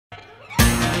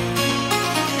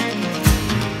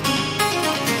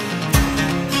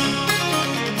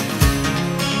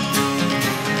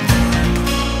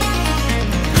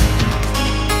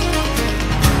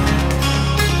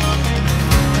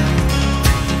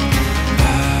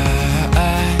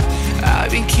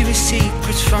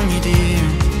secrets from you, dear.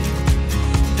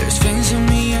 There's things in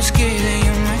me I'm scared that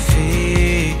you might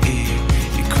fear.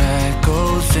 You crack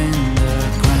holes in the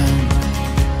ground.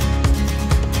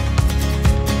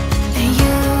 And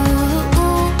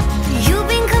you've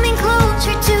been coming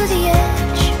closer to the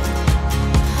edge,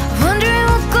 wondering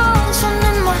what goes on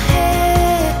in my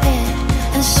head.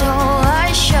 And so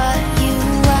I shut you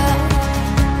out.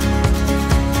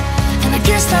 And I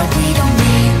guess that we don't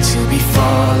mean to be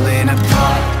falling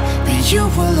apart, but you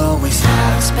will always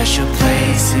have a special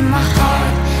place in my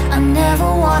heart. I never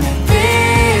wanted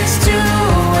this to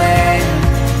end.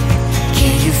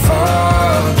 Can you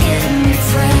forgive me,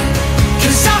 friend?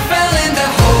 'Cause I fell in the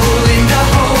hole, in the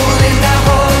hole, in the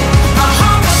hole. My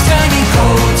heart was turning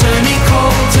cold, turning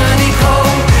cold, turning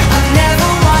cold. I never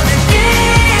wanted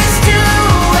this to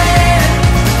end.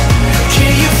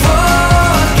 Can you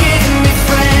forgive me,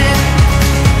 friend?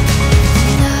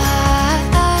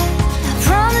 I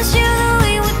promised you that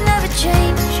we would never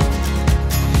change,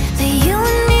 that you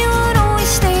and me would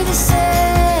always stay the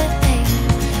same.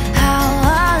 How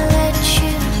I let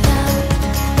you down.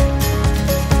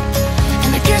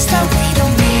 And I guess that we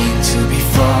don't mean to be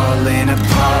falling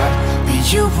apart, but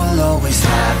you will always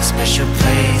have a special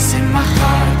place in my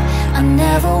heart. I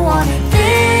never wanted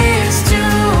this to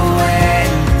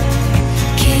end.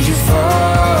 Can you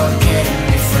forgive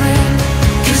me, friend?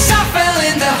 'Cause I fell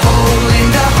in the hole, in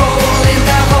the hole, in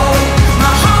the hole.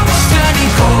 My heart was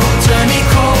turning cold, turning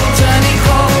cold, turning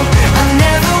cold. I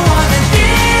never wanted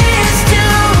this to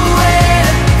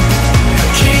end.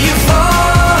 Can you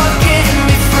forgive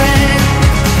me, friend?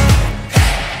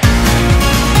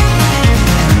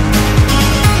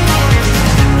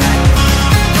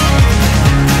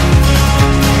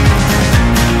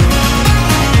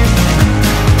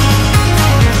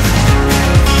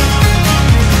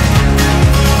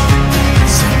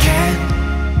 So can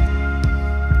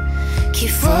you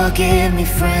forgive me,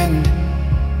 friend?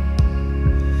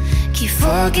 Can you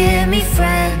forgive me,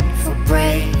 friend, for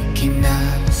breaking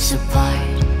us apart?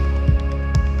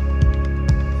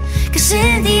 'Cause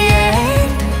in the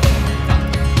end,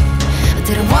 I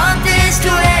didn't want this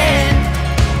to end.